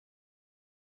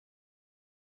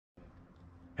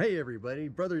Hey everybody,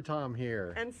 Brother Tom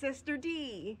here. And Sister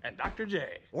D. And Dr.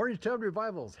 J. Orangetown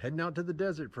Revival's heading out to the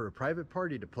desert for a private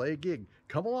party to play a gig.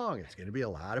 Come along, it's going to be a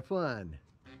lot of fun.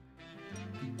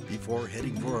 Before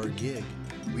heading for our gig,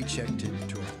 we checked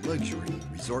into a luxury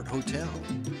resort hotel.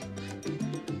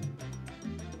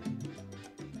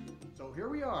 So here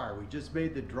we are. We just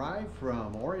made the drive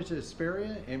from Orange to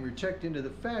Hesperia and we're checked into the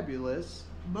fabulous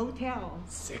Motel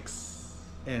 6.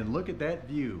 And look at that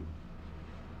view.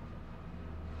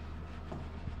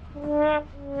 All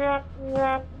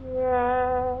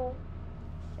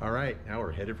right, now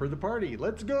we're headed for the party.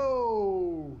 Let's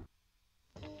go!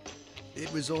 It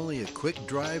was only a quick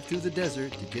drive through the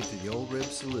desert to get to the Old Reb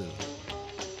Saloon.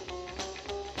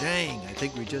 Dang, I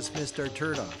think we just missed our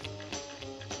turn-off.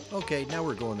 Okay, now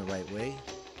we're going the right way.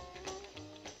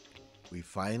 We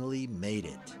finally made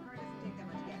it.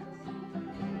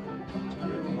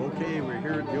 Okay, we're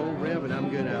here at the Old Reb and I'm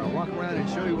gonna walk around and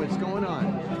show you what's going on.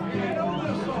 Oh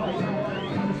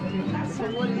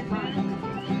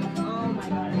my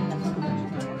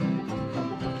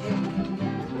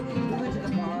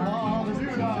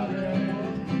God.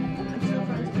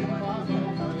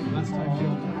 Last time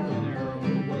Joe and I were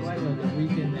there was the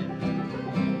weekend that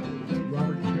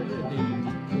Robert Kennedy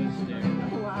was there.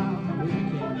 Wow. We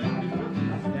became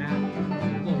that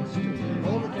close to him.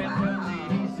 Over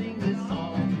Kennedy, sing this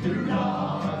song.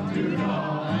 Do-da, do-da.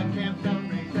 I camped down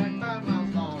racetrack 5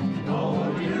 miles long.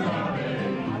 Oh, do-da,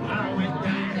 I went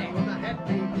down with a hat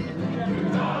caved in.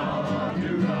 Do-da,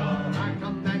 do-da. I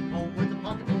come back home with a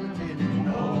pocket full of tin.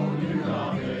 Oh,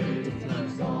 do-da, it's a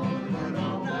song for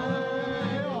all day.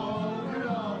 Oh,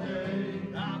 do-da,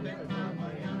 I bet my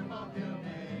money on a cocktail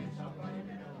day. Somebody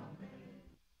did it on me.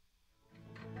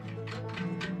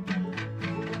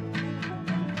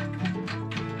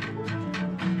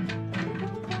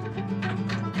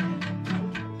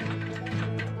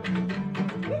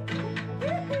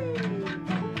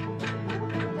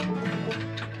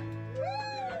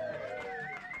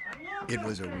 It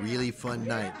was a really fun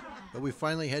night, but we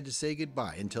finally had to say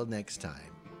goodbye until next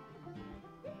time.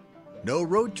 No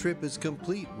road trip is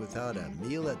complete without a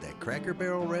meal at the Cracker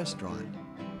Barrel restaurant.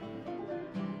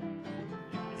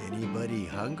 Anybody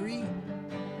hungry?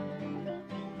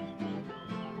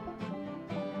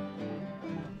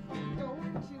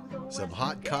 Some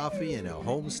hot coffee and a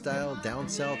home-style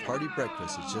down-south hearty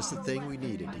breakfast is just the thing we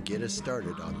needed to get us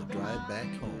started on the drive back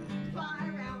home.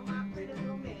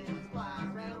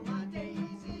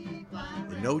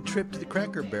 No trip to the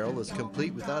Cracker Barrel is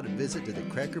complete without a visit to the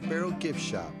Cracker Barrel gift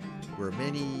shop, where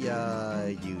many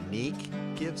unique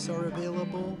gifts are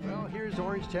available. Well, here's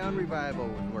Orangetown Revival,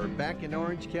 and we're back in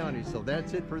Orange County, so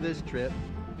that's it for this trip.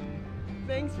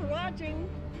 Thanks for watching.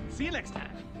 See you next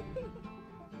time.